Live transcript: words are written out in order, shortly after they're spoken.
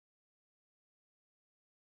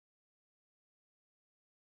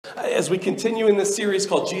As we continue in this series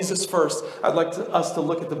called Jesus First, I'd like us to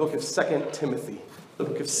look at the book of 2 Timothy. The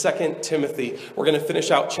book of 2 Timothy. We're going to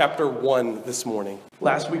finish out chapter 1 this morning.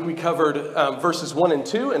 Last week we covered verses 1 and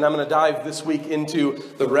 2, and I'm going to dive this week into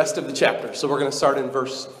the rest of the chapter. So we're going to start in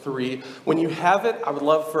verse 3. When you have it, I would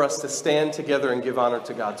love for us to stand together and give honor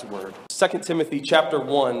to God's word. 2 Timothy chapter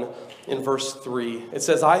 1 in verse 3. It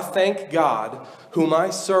says, I thank God, whom I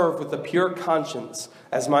serve with a pure conscience,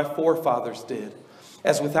 as my forefathers did.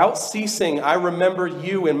 As without ceasing I remember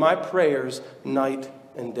you in my prayers night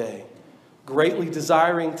and day, greatly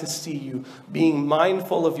desiring to see you, being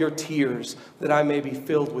mindful of your tears, that I may be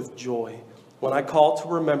filled with joy, when I call to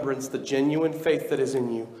remembrance the genuine faith that is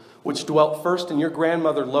in you, which dwelt first in your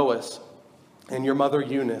grandmother Lois and your mother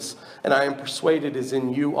Eunice, and I am persuaded is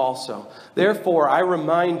in you also. Therefore I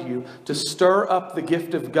remind you to stir up the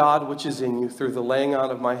gift of God which is in you through the laying on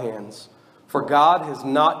of my hands. For God has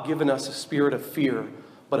not given us a spirit of fear,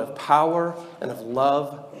 but of power and of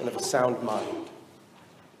love and of a sound mind.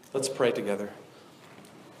 Let's pray together.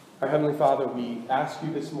 Our Heavenly Father, we ask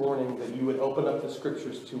you this morning that you would open up the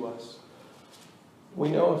scriptures to us. We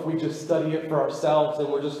know if we just study it for ourselves and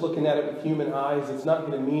we're just looking at it with human eyes, it's not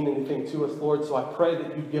going to mean anything to us, Lord. So I pray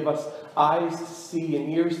that you give us eyes to see and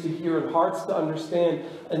ears to hear and hearts to understand,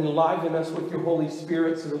 and enliven us with your Holy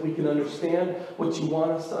Spirit so that we can understand what you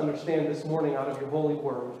want us to understand this morning out of your holy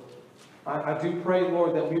word. I do pray,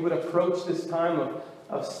 Lord, that we would approach this time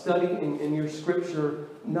of study in your scripture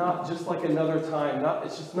not just like another time.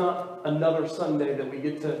 It's just not another Sunday that we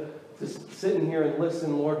get to sit in here and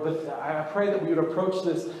listen, Lord. But I pray that we would approach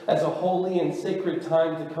this as a holy and sacred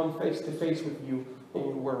time to come face to face with you in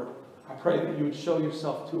your word. I pray that you would show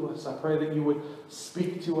yourself to us. I pray that you would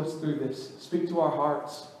speak to us through this. Speak to our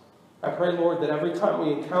hearts. I pray, Lord, that every time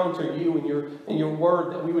we encounter you in your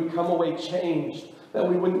word, that we would come away changed. That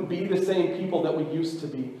we wouldn't be the same people that we used to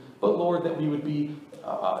be. But, Lord, that we would be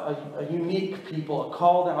a unique people, a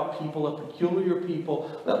called out people, a peculiar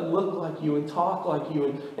people that look like you and talk like you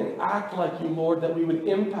and act like you, Lord, that we would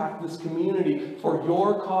impact this community for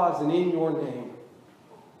your cause and in your name.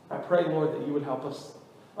 I pray, Lord, that you would help us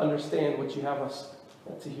understand what you have us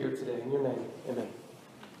to hear today. In your name, amen.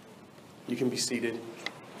 You can be seated.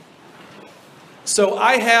 So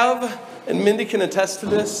I have, and Mindy can attest to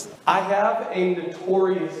this, I have a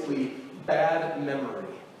notoriously bad memory.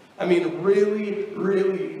 I mean, really,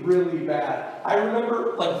 really, really bad. I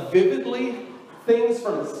remember, vividly, things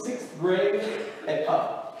from 6th grade and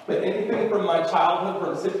up. But anything from my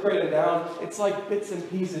childhood, from 6th grade and down, it's like bits and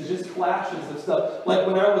pieces, just flashes of stuff. Like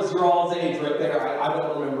when I was your all's age right there, I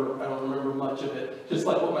don't remember much of it. Just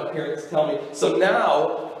like what my parents tell me. So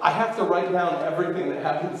now, I have to write down everything that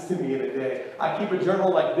happens to me in a day. I keep a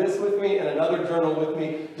journal like this with me and another journal with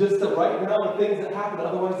me just to write down things that happen.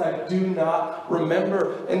 Otherwise, I do not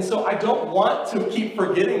remember. And so I don't want to keep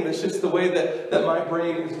forgetting. That's just the way that my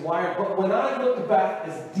brain is wired. But when I look back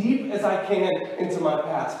as deep as I can into my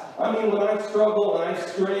past, I mean, when I struggle and I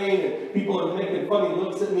strain and people are making funny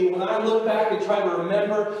looks at me, when I look back and try to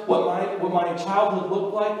remember what my childhood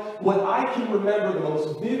looked like, what I can remember, the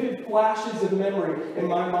most vivid flashes of memory in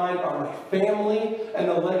my mind are my family and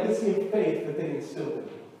the legacy of faith that they instilled in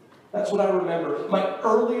me. That's what I remember. My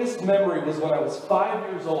earliest memory was when I was 5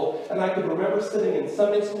 years old, and I could remember sitting in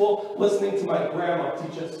Sunday school listening to my grandma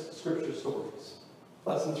teach us scripture stories,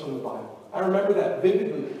 lessons from the Bible. I remember that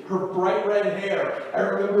vividly. Her bright red hair. I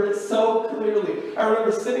remember it so clearly. I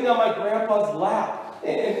remember sitting on my grandpa's lap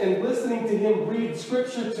and listening to him read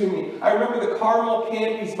scripture to me. I remember the caramel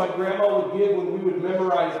candies my grandma would give when we would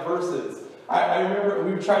memorize verses. I remember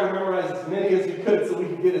we would try to memorize as many as we could so we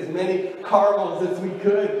could get as many caramels as we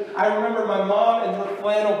could. I remember my mom and her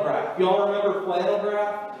flannel graph. Y'all remember flannel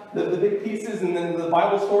graph? The big pieces and then the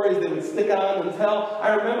Bible stories they would stick on and tell.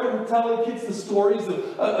 I remember her telling kids the stories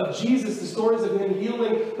of Jesus, the stories of him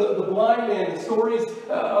healing the blind man, the stories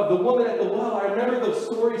of the woman at the well. I remember those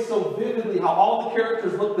stories so vividly, how all the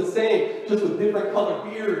characters looked the same, just with different colored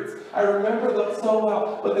beards. I remember them so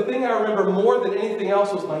well. But the thing I remember more than anything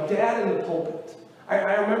else was my dad in the pulpit.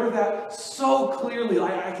 I remember that so clearly.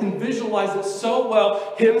 I can visualize it so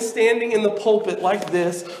well. Him standing in the pulpit like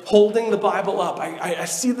this, holding the Bible up. I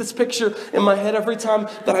see this picture in my head every time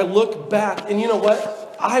that I look back. And you know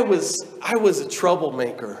what? I was a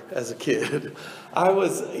troublemaker as a kid.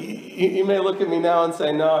 You may look at me now and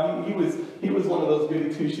say, no, he was one of those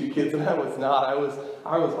goody two-shoe kids, and I was not. I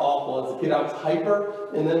was awful as a kid. I was hyper,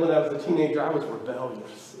 and then when I was a teenager, I was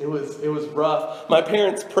rebellious. It was rough. My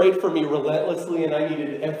parents prayed for me relentlessly, and I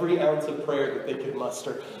needed every ounce of prayer that they could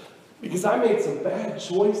muster, because I made some bad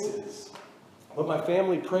choices. But my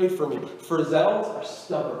family prayed for me. Frizzels are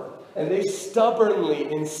stubborn. And they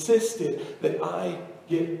stubbornly insisted that I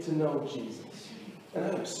get to know Jesus. And I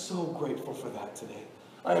am so grateful for that today.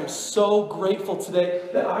 I am so grateful today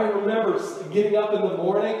that I remember getting up in the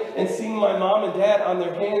morning and seeing my mom and dad on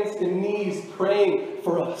their hands and knees praying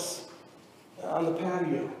for us on the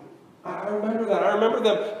patio. I remember that. I remember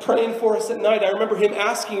them praying for us at night. I remember him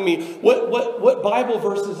asking me, what Bible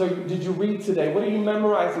verses did you read today? What are you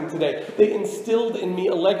memorizing today? They instilled in me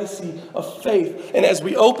a legacy of faith. And as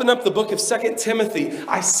we open up the book of 2 Timothy,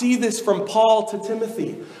 I see this from Paul to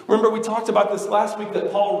Timothy. Remember, we talked about this last week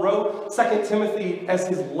that Paul wrote 2 Timothy as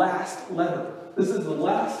his last letter. This is the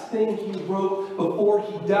last thing he wrote before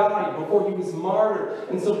he died, before he was martyred.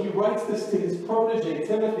 And so he writes this to his protege,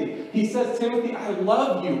 Timothy. He says, Timothy, I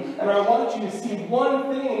love you, and I want you to see one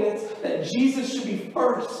thing, and it's that Jesus should be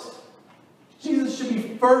first. Jesus should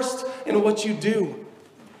be first in what you do.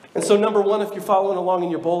 And so number one, if you're following along in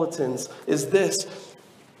your bulletins, is this: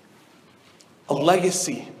 a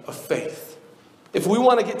legacy of faith. If we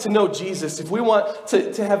want to get to know Jesus, if we want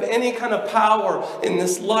to have any kind of power in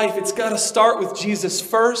this life, it's got to start with Jesus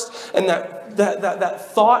first. And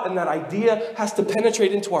that thought and that idea has to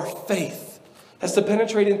penetrate into our faith. Has to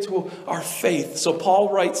penetrate into our faith. So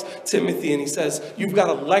Paul writes Timothy and he says, you've got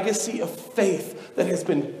a legacy of faith that has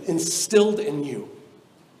been instilled in you.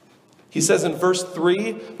 He says in verse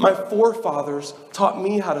 3, my forefathers taught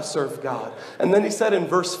me how to serve God. And then he said in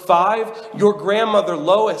verse 5, your grandmother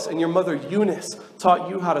Lois and your mother Eunice taught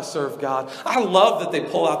you how to serve God. I love that they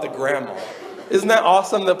pull out the grandma. Isn't that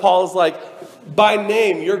awesome that Paul's like, by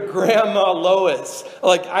name, your grandma Lois.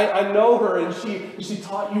 Like, I know her and she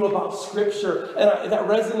taught you about Scripture. And that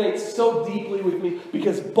resonates so deeply with me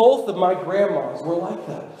because both of my grandmas were like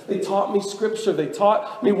that. They taught me Scripture. They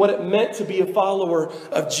taught me what it meant to be a follower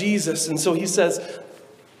of Jesus. And so he says,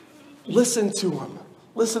 listen to them.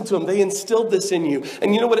 Listen to them. They instilled this in you.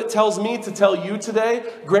 And you know what it tells me to tell you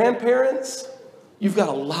today? Grandparents, you've got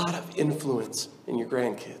a lot of influence in your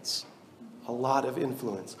grandkids. A lot of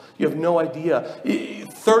influence. You have no idea.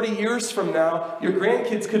 30 years from now, your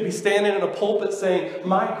grandkids could be standing in a pulpit saying,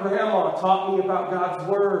 my grandma taught me about God's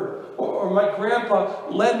word. Or my grandpa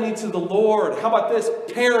led me to the Lord. How about this?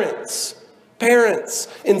 Parents,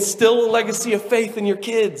 instill a legacy of faith in your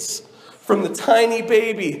kids. From the tiny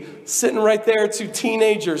baby sitting right there to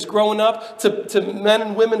teenagers growing up, to men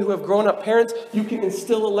and women who have grown up. Parents, you can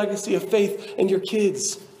instill a legacy of faith in your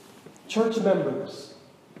kids. Church members,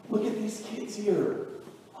 look at these kids here,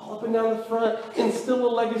 all up and down the front. Instill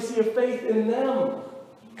a legacy of faith in them.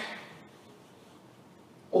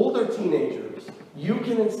 Older teenagers, you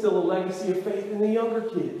can instill a legacy of faith in the younger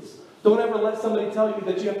kids. Don't ever let somebody tell you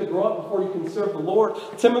that you have to grow up before you can serve the Lord.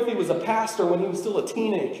 Timothy was a pastor when he was still a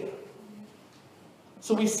teenager.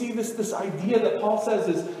 So we see this idea that Paul says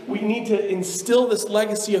is we need to instill this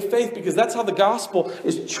legacy of faith because that's how the gospel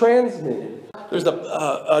is transmitted. There's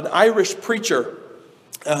an Irish preacher,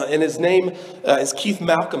 and his name is Keith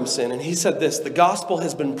Malcolmson, and he said this: the gospel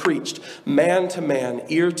has been preached man to man,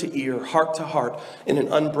 ear to ear, heart to heart, in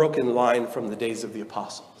an unbroken line from the days of the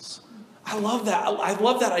apostles. I love that. I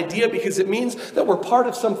love that idea because it means that we're part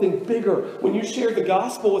of something bigger. When you share the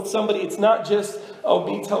gospel with somebody, it's not just,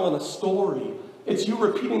 me telling a story. It's you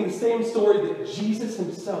repeating the same story that Jesus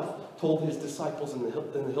himself told his disciples in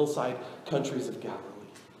the hillside countries of Galilee.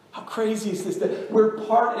 How crazy is this that we're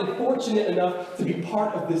part and fortunate enough to be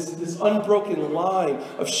part of this unbroken line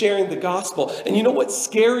of sharing the gospel. And you know what's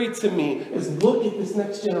scary to me is look at this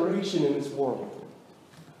next generation in this world.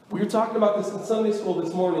 We were talking about this in Sunday school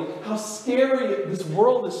this morning. How scary this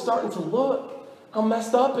world is starting to look. How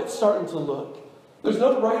messed up it's starting to look. There's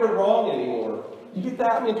no right or wrong anymore. You get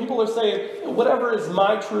that? I mean, people are saying, whatever is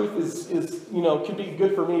my truth is could be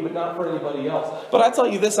good for me, but not for anybody else. But I tell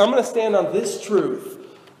you this, I'm going to stand on this truth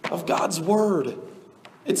of God's word.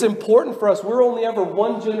 It's important for us. We're only ever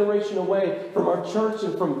one generation away from our church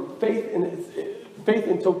and from faith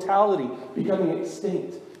in totality becoming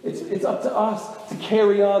extinct. It's up to us to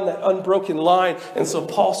carry on that unbroken line. And so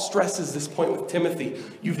Paul stresses this point with Timothy.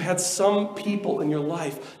 You've had some people in your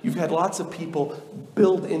life, you've had lots of people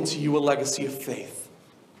build into you a legacy of faith.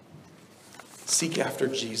 Seek after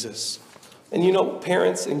Jesus. And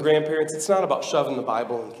parents and grandparents, it's not about shoving the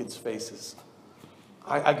Bible in kids' faces.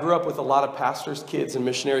 I grew up with a lot of pastors' kids and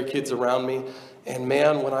missionary kids around me. And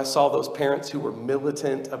man, when I saw those parents who were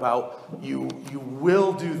militant about you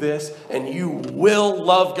will do this and you will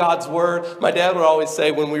love God's word. My dad would always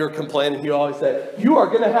say when we were complaining, he always said, you are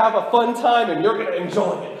going to have a fun time and you're going to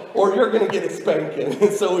enjoy it or you're going to get a spanking.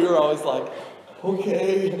 And so we were always like,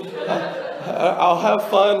 okay, I'll have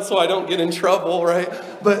fun so I don't get in trouble, right?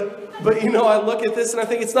 But But I look at this and I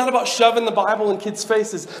think it's not about shoving the Bible in kids'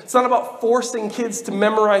 faces. It's not about forcing kids to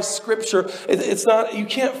memorize scripture. It's not, you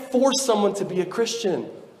can't force someone to be a Christian.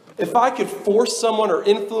 If I could force someone or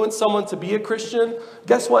influence someone to be a Christian,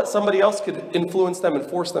 guess what? Somebody else could influence them and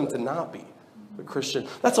force them to not be a Christian.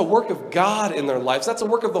 That's a work of God in their lives. That's a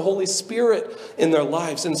work of the Holy Spirit in their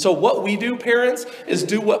lives. And so what we do, parents, is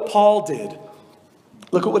do what Paul did.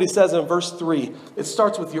 Look at what he says in verse 3. It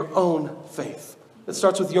starts with your own faith. It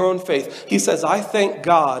starts with your own faith. He says, I thank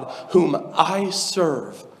God whom I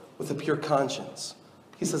serve with a pure conscience.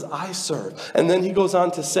 He says, I serve. And then he goes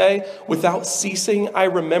on to say, without ceasing, I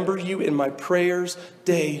remember you in my prayers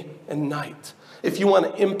day and night. If you want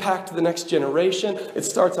to impact the next generation, it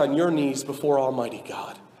starts on your knees before Almighty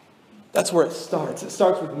God. That's where it starts. It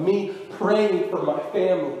starts with me praying for my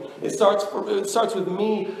family. It starts with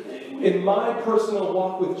me in my personal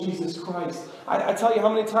walk with Jesus Christ. I tell you, how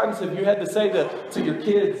many times have you had to say to your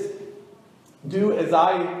kids, do as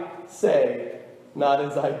I say, not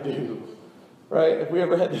as I do? Right? If we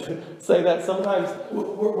ever had to say that, sometimes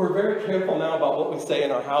we're very careful now about what we say in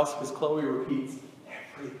our house because Chloe repeats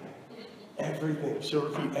everything. She'll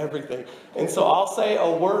repeat everything. And so I'll say a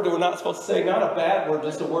word that we're not supposed to say, not a bad word,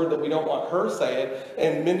 just a word that we don't want her saying.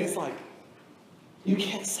 And Mindy's like, you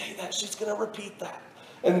can't say that. She's going to repeat that.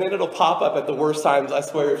 And then it'll pop up at the worst times. I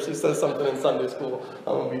swear, if she says something in Sunday school,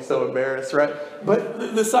 I'm going to be so embarrassed, right?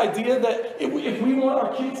 But this idea that if we want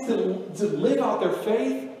our kids to live out their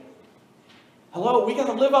faith, hello, we got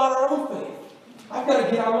to live out our own faith. I've got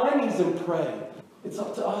to get on my knees and pray. It's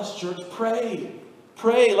up to us, church. Pray.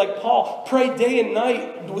 Pray like Paul. Pray day and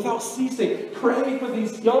night without ceasing. Pray for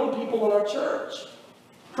these young people in our church.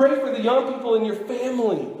 Pray for the young people in your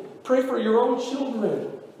family. Pray for your own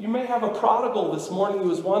children. You may have a prodigal this morning who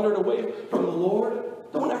has wandered away from the Lord.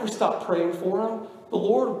 Don't ever stop praying for him. The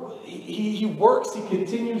Lord, He works. He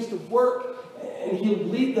continues to work. And He'll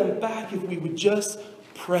lead them back if we would just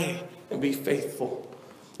pray and be faithful.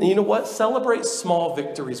 And you know what? Celebrate small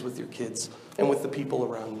victories with your kids and with the people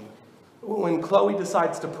around you. When Chloe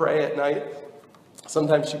decides to pray at night,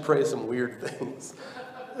 sometimes she prays some weird things.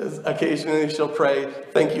 Occasionally she'll pray,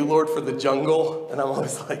 thank you, Lord, for the jungle. And I'm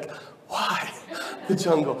always like, why? The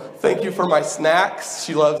jungle. Thank you for my snacks.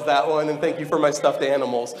 She loves that one. And thank you for my stuffed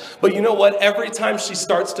animals. But you know what? Every time she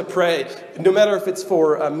starts to pray, no matter if it's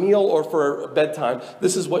for a meal or for bedtime,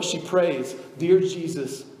 this is what she prays. Dear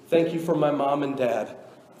Jesus, thank you for my mom and dad.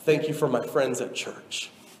 Thank you for my friends at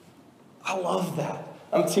church. I love that.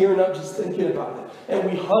 I'm tearing up just thinking about it.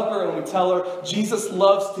 And we hug her and we tell her, Jesus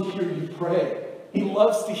loves to hear you pray. He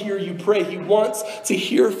loves to hear you pray. He wants to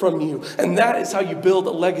hear from you. And that is how you build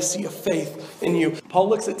a legacy of faith in you. Paul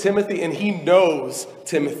looks at Timothy and he knows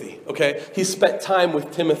Timothy, okay? He spent time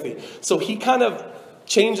with Timothy. So he kind of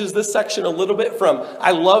changes this section a little bit from,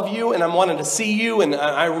 I love you and I'm wanting to see you. And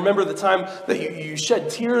I remember the time that you shed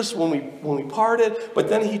tears when we parted. But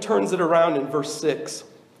then he turns it around in verse 6.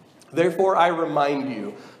 Therefore, I remind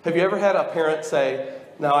you. Have you ever had a parent say,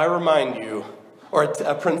 now I remind you, or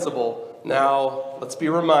a principal, now let's be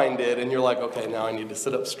reminded, and you're like, okay, now I need to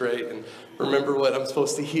sit up straight and remember what I'm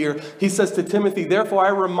supposed to hear. He says to Timothy, therefore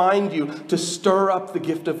I remind you to stir up the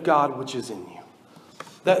gift of God which is in you.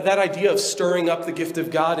 That idea of stirring up the gift of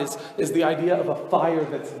God is the idea of a fire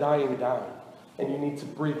that's dying down. And you need to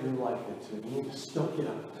breathe new life into it. You need to stoke it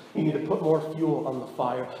up. You need to put more fuel on the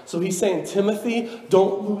fire. So he's saying, Timothy,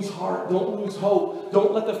 don't lose heart. Don't lose hope.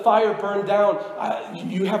 Don't let the fire burn down.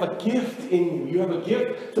 You have a gift in you. You have a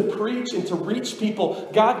gift to preach and to reach people.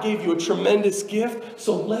 God gave you a tremendous gift.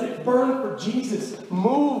 So let it burn for Jesus.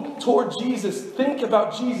 Move toward Jesus. Think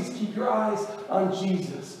about Jesus. Keep your eyes on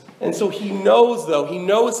Jesus. And so he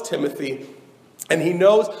knows Timothy. And he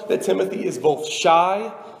knows that Timothy is both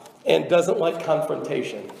shy and doesn't like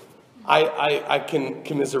confrontation. I can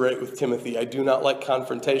commiserate with Timothy. I do not like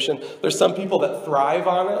confrontation. There's some people that thrive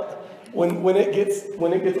on it. When it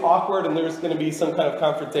gets awkward and there's going to be some kind of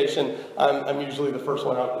confrontation, I'm usually the first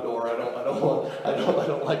one out the door. I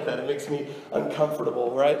don't like that. It makes me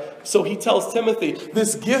uncomfortable, right? So he tells Timothy,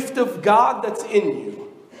 this gift of God that's in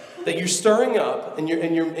you, that you're stirring up and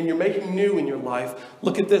you're making new in your life.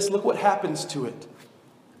 Look at this. Look what happens to it.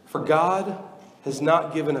 For God has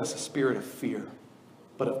not given us a spirit of fear,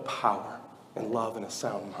 but of power and love and a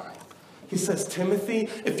sound mind. He says, Timothy,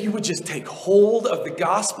 if you would just take hold of the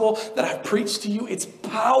gospel that I've preached to you, it's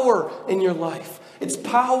power in your life. It's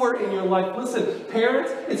power in your life. Listen,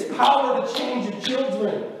 parents, it's power to change your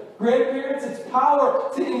children. Grandparents, it's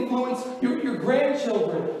power to influence your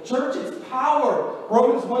grandchildren. Church, it's power.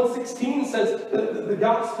 Romans 1:16 says that the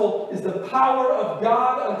gospel is the power of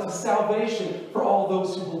God unto salvation for all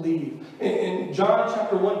those who believe. In John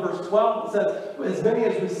chapter 1, verse 12, it says, as many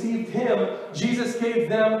as received him, Jesus gave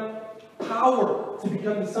them power to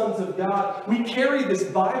become the sons of God. We carry this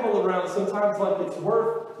Bible around sometimes like it's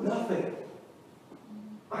worth nothing.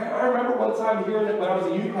 I remember one time hearing it when I was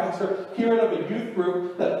a youth pastor, hearing of a youth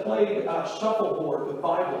group that played shuffleboard with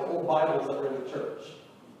Bibles, old Bibles that were in the church.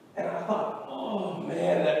 And I thought, oh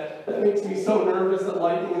man, that makes me so nervous that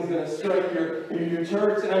lightning is going to strike your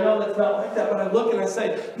church. And I know that's not like that, but I look and I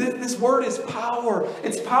say, this word is power.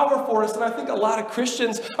 It's power for us. And I think a lot of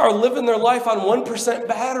Christians are living their life on 1%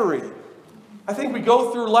 battery. I think we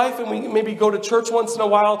go through life and we maybe go to church once in a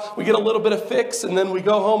while. We get a little bit of fix and then we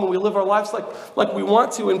go home and we live our lives like we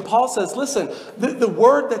want to. And Paul says, listen, the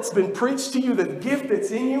word that's been preached to you, the gift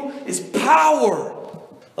that's in you is power.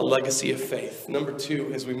 A legacy of faith. Number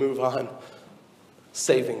 2, as we move on,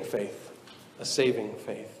 saving faith. A saving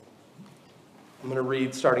faith. I'm going to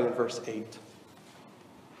read starting in verse 8.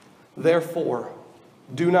 Therefore,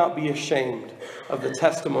 do not be ashamed of the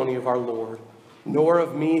testimony of our Lord, nor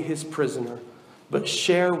of me his prisoner, but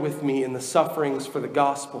share with me in the sufferings for the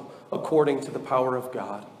gospel according to the power of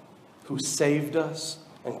God, who saved us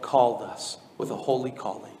and called us with a holy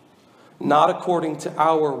calling, not according to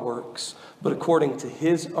our works, but according to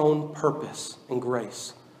his own purpose and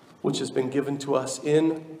grace, which has been given to us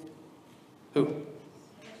in who?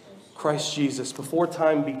 Christ Jesus, before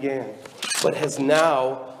time began, but has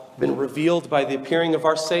now been revealed by the appearing of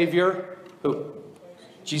our Savior, who?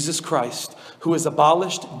 Jesus Christ, who has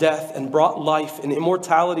abolished death and brought life and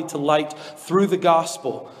immortality to light through the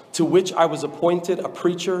gospel, to which I was appointed a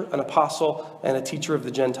preacher, an apostle, and a teacher of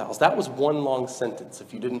the Gentiles. That was one long sentence.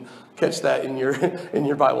 If you didn't catch that in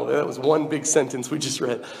your Bible, that was one big sentence we just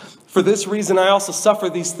read. For this reason I also suffer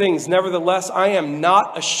these things. Nevertheless, I am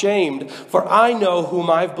not ashamed, for I know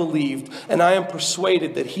whom I've believed, and I am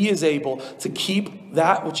persuaded that he is able to keep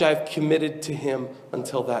that which I've committed to him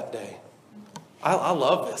until that day. I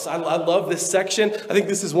love this. I love this section. I think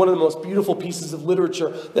this is one of the most beautiful pieces of literature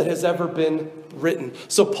that has ever been written.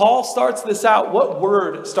 So Paul starts this out. What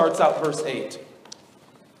word starts out verse 8?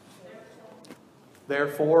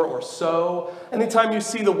 Therefore or so. Anytime you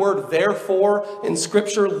see the word therefore in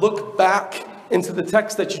Scripture, look back into the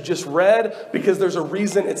text that you just read, because there's a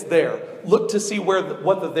reason it's there. Look to see what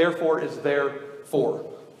the therefore is there for.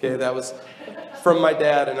 Okay, that was from my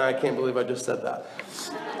dad, and I can't believe I just said that.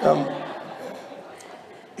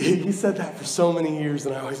 He said that for so many years,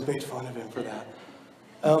 and I always made fun of him for that.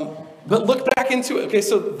 But look back into it. Okay,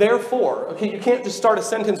 so therefore. Okay, you can't just start a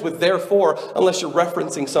sentence with therefore unless you're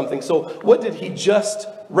referencing something. So what did he just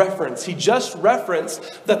reference? He just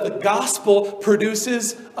referenced that the gospel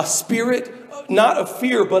produces a spirit, not of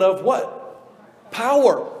fear, but of what?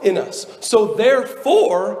 Power in us. So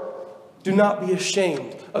therefore, do not be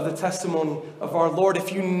ashamed of the testimony of our Lord.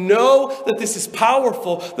 If you know that this is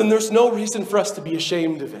powerful, then there's no reason for us to be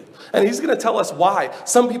ashamed of it. And he's going to tell us why.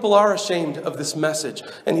 Some people are ashamed of this message,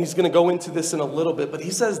 and he's going to go into this in a little bit. But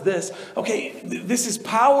he says this, okay, this is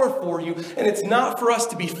power for you, and it's not for us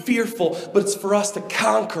to be fearful, but it's for us to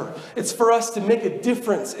conquer. It's for us to make a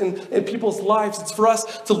difference in people's lives. It's for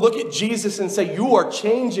us to look at Jesus and say, you are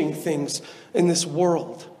changing things in this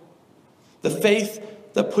world. The faith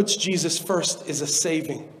that puts Jesus first is a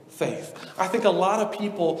saving faith. I think a lot of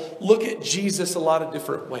people look at Jesus a lot of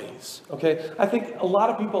different ways. Okay, I think a lot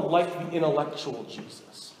of people like the intellectual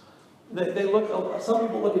Jesus. Some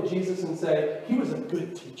people look at Jesus and say, he was a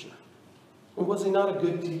good teacher. Well, was he not a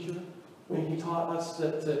good teacher? I mean, he taught us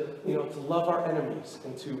to love our enemies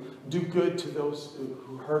and to do good to those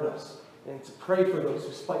who hurt us and to pray for those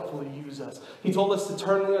who spitefully use us. He told us to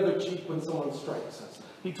turn the other cheek when someone strikes us.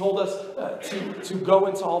 He told us to go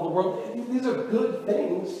into all the world. These are good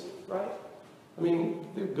things, right? I mean,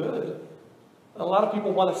 they're good. A lot of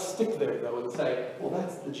people want to stick there, though, and say, well,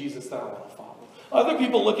 that's the Jesus that I want to follow. Other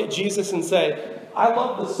people look at Jesus and say, I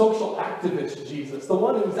love the social activist Jesus, the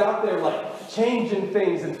one who's out there like changing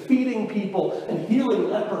things and feeding people and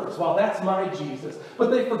healing lepers. Well, that's my Jesus.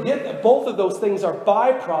 But they forget that both of those things are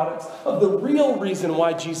byproducts of the real reason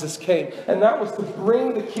why Jesus came. And that was to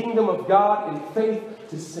bring the kingdom of God in faith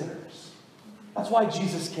to sinners. That's why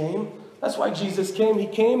Jesus came. That's why Jesus came. He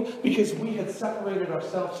came because we had separated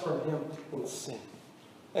ourselves from him in sin.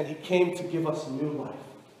 And he came to give us new life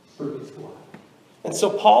through his blood. And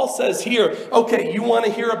so Paul says here, okay, you want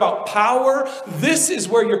to hear about power? This is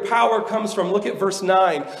where your power comes from. Look at verse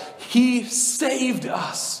 9. He saved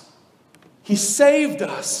us. He saved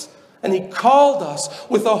us And he called us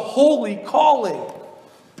with a holy calling.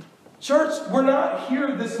 Church, we're not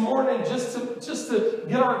here this morning just to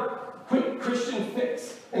get our quick Christian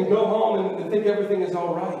fix and go home and think everything is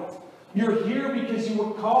all right. You're here because you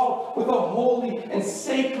were called with a holy and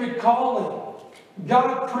sacred calling.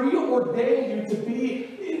 God preordained you to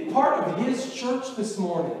be part of his church this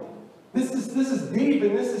morning. This is deep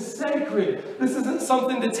and this is sacred. This isn't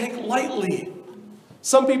something to take lightly.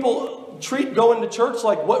 Some people treat going to church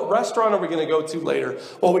like, what restaurant are we going to go to later?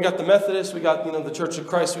 Well, we got the Methodist, we got the Church of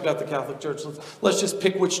Christ, we got the Catholic Church. Let's just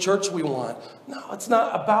pick which church we want. No, it's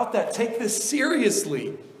not about that. Take this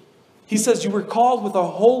seriously. He says you were called with a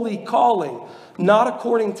holy calling, not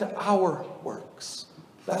according to our works.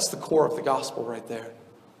 That's the core of the gospel right there.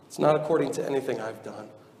 It's not according to anything I've done,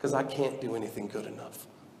 because I can't do anything good enough.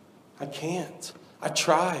 I can't. I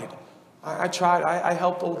tried. I tried. I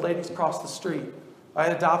helped old ladies cross the street. I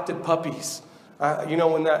adopted puppies.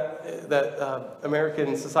 When that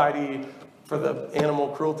American Society for the Animal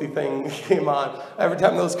Cruelty thing came on, every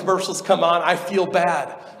time those commercials come on, I feel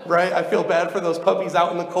bad, right? I feel bad for those puppies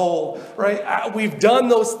out in the cold, right? We've done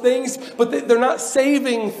those things, but they're not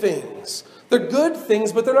saving things. They're good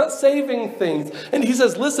things, but they're not saving things. And he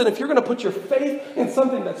says, listen, if you're going to put your faith in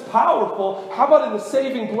something that's powerful, how about in the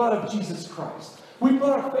saving blood of Jesus Christ? We put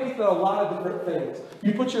our faith in a lot of different things.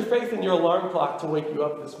 You put your faith in your alarm clock to wake you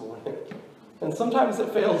up this morning. And sometimes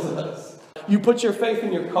it fails us. You put your faith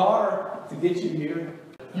in your car to get you here.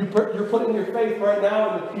 You're putting your faith right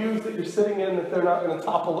now in the pews that you're sitting in that they're not going to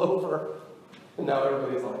topple over. And now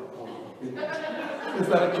everybody's like, oh, is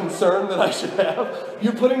that a concern that I should have?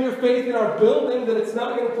 You're putting your faith in our building that it's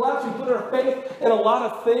not going to collapse. We put our faith in a lot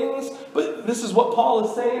of things. But this is what Paul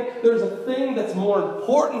is saying. There's a thing that's more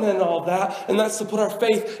important than all that. And that's to put our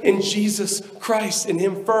faith in Jesus Christ, in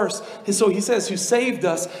him first. And so he says, who saved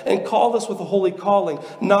us and called us with a holy calling,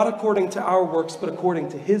 not according to our works, but according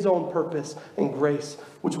to his own purpose and grace,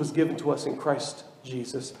 which was given to us in Christ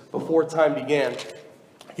Jesus before time began.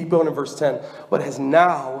 Keep going in verse 10. But has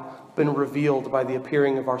now been revealed by the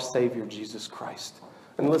appearing of our Savior, Jesus Christ.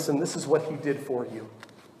 And listen, this is what he did for you.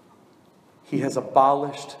 He has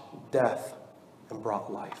abolished death and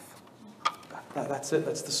brought life. That's it.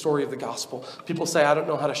 That's the story of the gospel. People say, I don't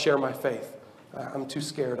know how to share my faith. I'm too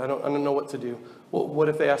scared. I don't know what to do. Well, what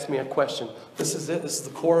if they ask me a question? This is it. This is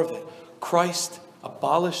the core of it. Christ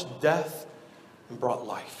abolished death and brought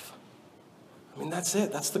life. I mean, that's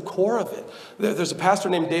it. That's the core of it. There's a pastor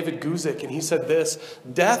named David Guzik, and he said this: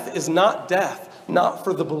 death is not death, not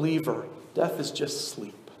for the believer. Death is just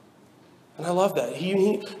sleep. And I love that.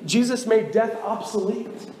 Jesus made death obsolete.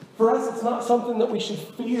 For us, it's not something that we should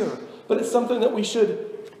fear, but it's something that we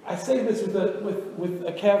should, I say this with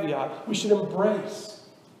a caveat, we should embrace.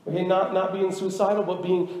 Okay, not being suicidal, but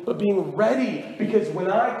being ready. Because when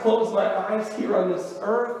I close my eyes here on this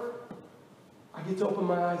earth, I get to open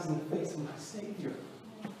my eyes in the face of my Savior.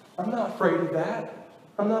 I'm not afraid of that.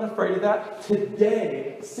 I'm not afraid of that.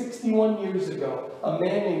 Today, 61 years ago, a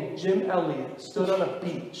man named Jim Elliot stood on a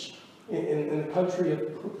beach in the country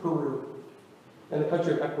of Peru. In the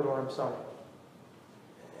country of Ecuador, I'm sorry.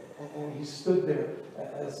 And he stood there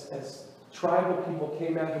as tribal people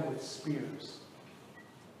came at him with spears.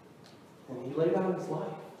 And he laid down his life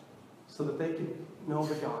so that they could know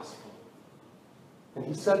the gospel. And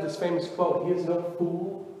he said this famous quote, "He is no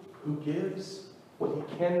fool who gives what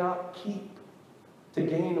he cannot keep to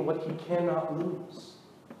gain what he cannot lose."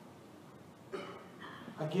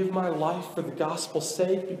 I give my life for the gospel's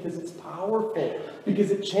sake because it's powerful,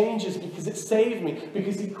 because it changes, because it saved me,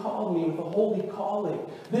 because he called me with a holy calling.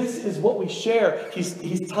 This is what we share.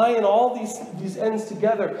 He's tying all these ends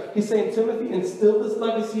together. He's saying, Timothy, instill this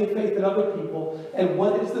legacy of faith in other people. And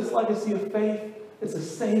what is this legacy of faith? It's a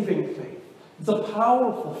saving faith. It's a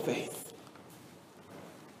powerful faith.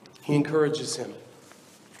 He encourages him.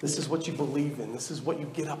 This is what you believe in. This is what you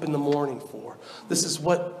get up in the morning for. This is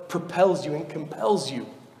what propels you and compels you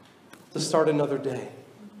to start another day.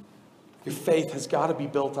 Your faith has got to be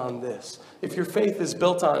built on this. If your faith is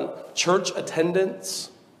built on church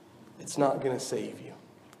attendance, it's not going to save you.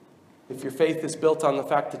 If your faith is built on the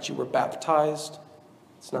fact that you were baptized,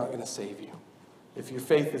 it's not going to save you. If your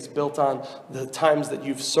faith is built on the times that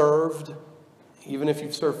you've served, even if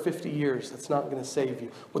you've served 50 years, that's not going to save you.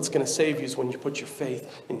 What's going to save you is when you put your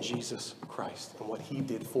faith in Jesus Christ and what he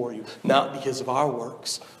did for you. Not because of our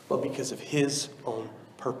works, but because of his own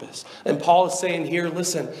purpose. And Paul is saying here,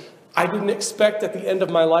 listen, I didn't expect at the end of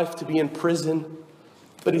my life to be in prison.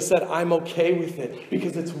 But he said, I'm okay with it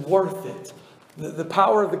because it's worth it. The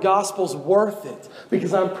power of the gospel is worth it.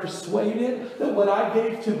 Because I'm persuaded that what I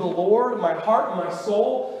gave to the Lord, my heart and my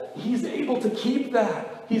soul, he's able to keep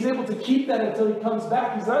that. He's able to keep that until he comes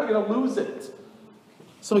back. He's not going to lose it.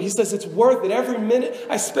 So he says it's worth it. Every minute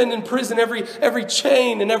I spend in prison, every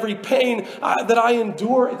chain and every pain that I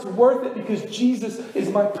endure, it's worth it because Jesus is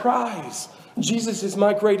my prize. Jesus is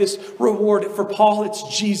my greatest reward. For Paul,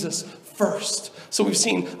 it's Jesus first. So we've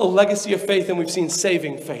seen a legacy of faith and we've seen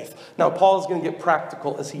saving faith. Now Paul is going to get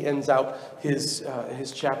practical as he ends out his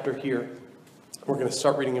chapter here. We're going to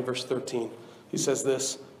start reading in verse 13. He says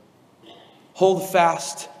this: "Hold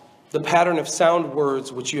fast the pattern of sound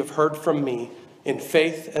words which you have heard from me in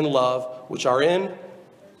faith and love, which are in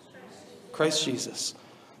Christ Jesus.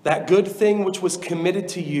 That good thing which was committed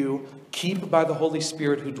to you, keep by the Holy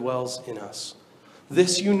Spirit who dwells in us.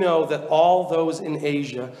 This you know, that all those in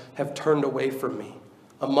Asia have turned away from me,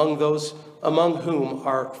 among whom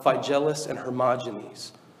are Phygellus and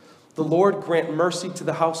Hermogenes. The Lord grant mercy to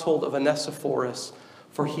the household of Onesiphorus,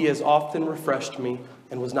 for he has often refreshed me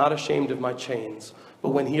and was not ashamed of my chains. But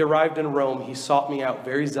when he arrived in Rome, he sought me out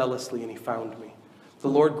very zealously, and he found me. The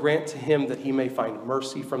Lord grant to him that he may find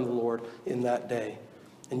mercy from the Lord in that day.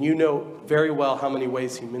 And you know very well how many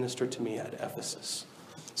ways he ministered to me at Ephesus."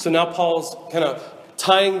 So now Paul's kind of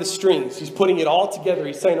tying the strings. He's putting it all together.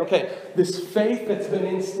 He's saying, okay, this faith that's been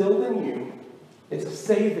instilled in you, it's a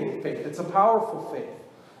saving faith. It's a powerful faith.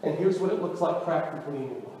 And here's what it looks like practically in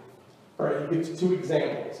your life. All right, he gives 2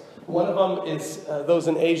 examples. One of them is those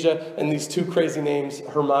in Asia and these 2 crazy names,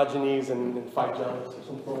 Hermogenes and Phygellus or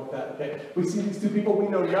something like that. Okay, we see these 2 people. We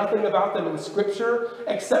know nothing about them in Scripture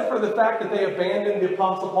except for the fact that they abandoned the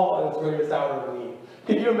Apostle Paul in his greatest hour of need.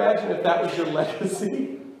 Can you imagine if that was your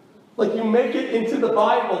legacy? Like, you make it into the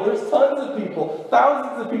Bible. There's tons of people,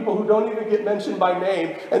 thousands of people who don't even get mentioned by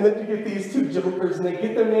name. And then you get these 2 jokers and they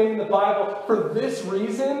get their name in the Bible for this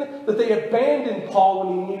reason, that they abandoned Paul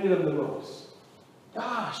when he needed him the most.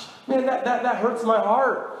 Gosh, man, that hurts my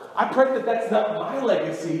heart. I pray that that's not my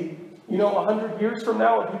legacy. 100 years from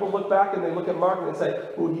now, when people look back and they look at Mark and they say,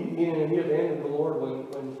 well, he abandoned the Lord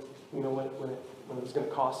when it was going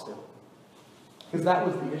to cost him. Because that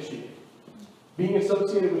was the issue. Being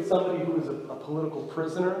associated with somebody who was a political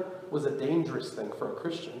prisoner was a dangerous thing for a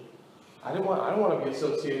Christian. I don't want to be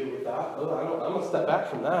associated with that. I'm going to step back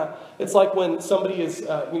from that. It's like when somebody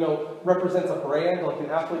represents a brand, like an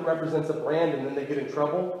athlete represents a brand, and then they get in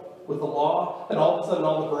trouble with the law, and all of a sudden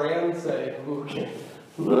all the brands say, okay,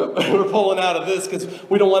 we're pulling out of this because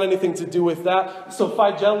we don't want anything to do with that. So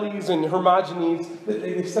Phygellus and Hermogenes,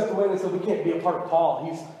 they stepped away and said, we can't be a part of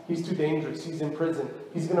Paul. He's too dangerous. He's in prison.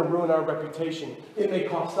 He's going to ruin our reputation. It may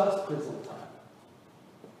cost us prison time.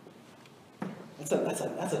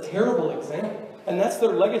 That's a terrible example. And that's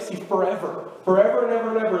their legacy forever. Forever and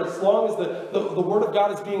ever and ever. As long as the word of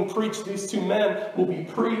God is being preached, these 2 men will be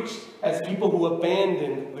preached as people who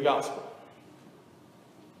abandon the gospel.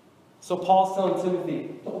 So Paul's telling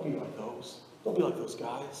Timothy, don't be like those. Don't be like those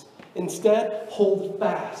guys. Instead, hold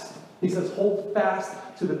fast. He says, hold fast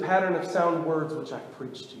to the pattern of sound words which I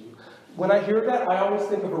preached to you. When I hear that, I always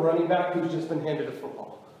think of a running back who's just been handed a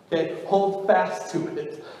football. Okay, hold fast to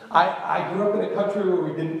it. I grew up in a country where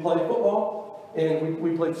we didn't play football, and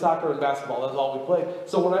we played soccer and basketball. That's all we played.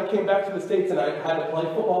 So when I came back to the States and I had to play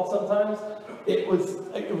football sometimes, it was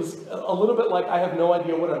a little bit like I have no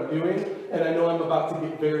idea what I'm doing, and I know I'm about to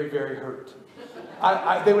get very, very hurt.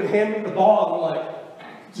 They would hand me the ball and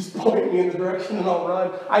just point me in the direction and I'll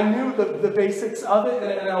run. I knew the basics of it,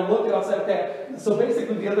 and I'll look and I'll say, okay, so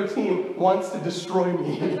basically the other team wants to destroy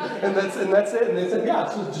me, and that's it. And they said, yeah,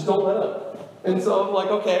 just don't let them. And so I'm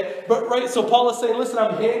like, okay, but right, so Paul is saying, listen,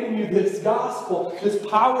 I'm handing you this gospel, this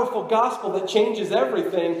powerful gospel that changes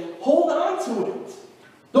everything. Hold on to it.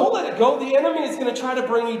 Don't let it go. The enemy is going to try to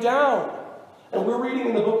bring you down. And we're reading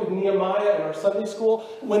in the book of Nehemiah in our Sunday school.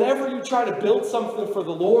 Whenever you try to build something for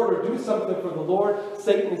the Lord or do something for the Lord,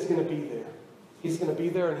 Satan is going to be there. He's going to be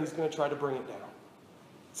there and he's going to try to bring it down.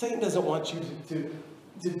 Satan doesn't want you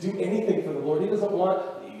to do anything for the Lord. He doesn't want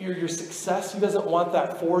your success. He doesn't want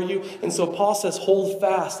that for you. And so Paul says, hold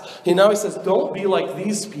fast. And now he says, don't be like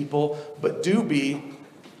these people, but don't be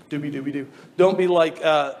like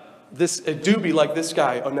do be like this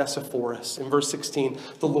guy, Onesiphorus. In verse 16,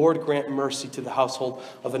 the Lord grant mercy to the household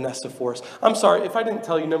of Onesiphorus. I'm sorry, if I didn't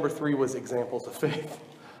tell you, number 3 was examples of faith.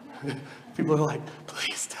 People are like,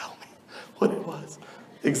 please tell me what it was.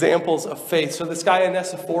 Examples of faith. So this guy,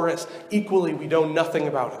 Onesiphorus, equally, we know nothing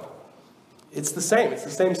about him. It's the same. It's the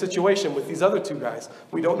same situation with these other 2 guys.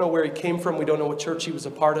 We don't know where he came from. We don't know what church he was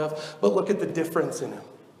a part of. But look at the difference in him.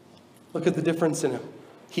 Look at the difference in him.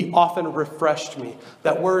 He often refreshed me.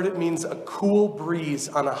 That word means a cool breeze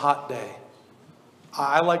on a hot day.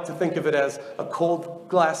 I like to think of it as a cold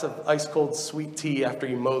glass of ice cold sweet tea after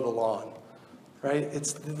you mow the lawn. right?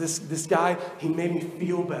 It's this guy, he made me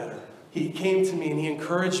feel better. He came to me and he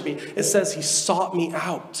encouraged me. It says he sought me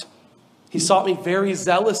out. He sought me very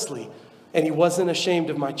zealously, and he wasn't ashamed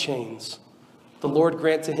of my chains. The Lord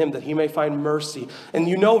grant to him that he may find mercy. And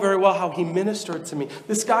you know very well how he ministered to me.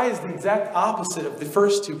 This guy is the exact opposite of the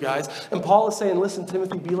first two guys. And Paul is saying, listen,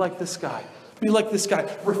 Timothy, be like this guy. Be like this guy.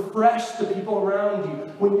 Refresh the people around you.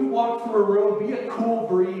 When you walk through a room, be a cool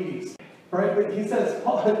breeze. Right? But he says,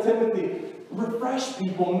 Timothy, refresh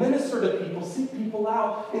people, minister to people, seek people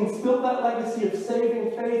out, instill that legacy of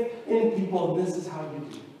saving faith in people. And this is how you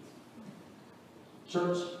do it.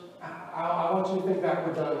 Church, I want you to think back.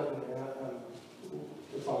 We're done.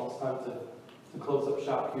 It's almost time to close up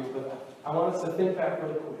shop here, but I want us to think back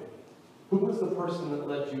really quick. Who was the person that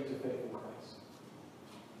led you to faith in Christ?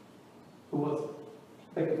 Who was it?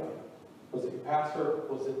 Think about it. Was it your pastor?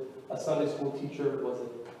 Was it a Sunday school teacher? Was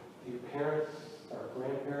it your parent or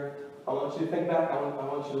grandparent? I want you to think back. I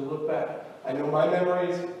want you to look back. I know my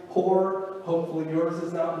memory is poor. Hopefully yours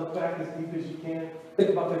is not. Look back as deep as you can.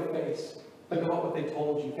 Think about their face. Think about what they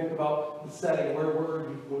told you. Think about the setting. Where were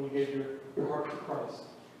you when you gave your heart to Christ?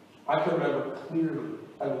 I can remember clearly,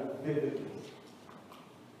 vividly.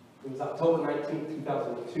 It was October 19th,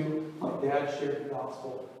 2002. My dad shared the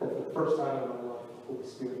gospel, and for the first time in my life, the Holy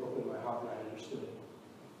Spirit opened my heart and I understood it.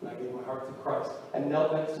 And I gave my heart to Christ. I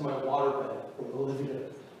knelt next to my waterbed in Bolivia.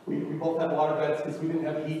 We both had water beds because we didn't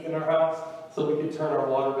have heat in our house, so we could turn our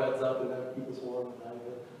water beds up and that would keep us warm.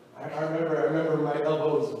 I remember my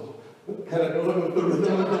elbows kind of going with the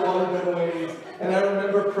rhythm of the waterbed waves. And I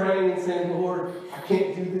remember praying and saying, Lord, I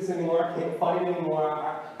can't do this anymore. I can't fight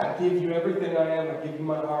anymore. I give you everything I am. I give you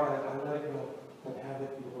my heart. I let it go and have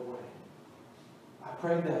it your way. I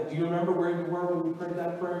prayed that. Do you remember where you were when you prayed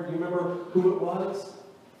that prayer? Do you remember who it was?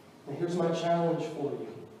 And here's my challenge for you.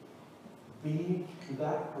 Be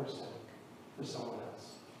that person for someone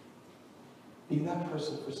else. Be that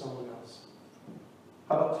person for someone else.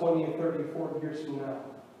 How about 20 or 30 or 40 years from now?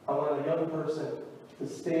 I want a young person to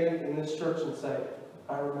stand in this church and say,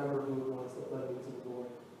 I remember who it was that led me to the Lord.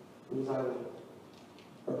 It was Eileen,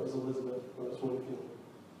 or it was Elizabeth, or it was Winfield.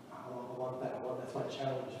 I want that. That's my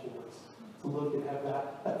challenge for us. To look and have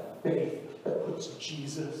that faith that puts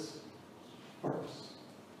Jesus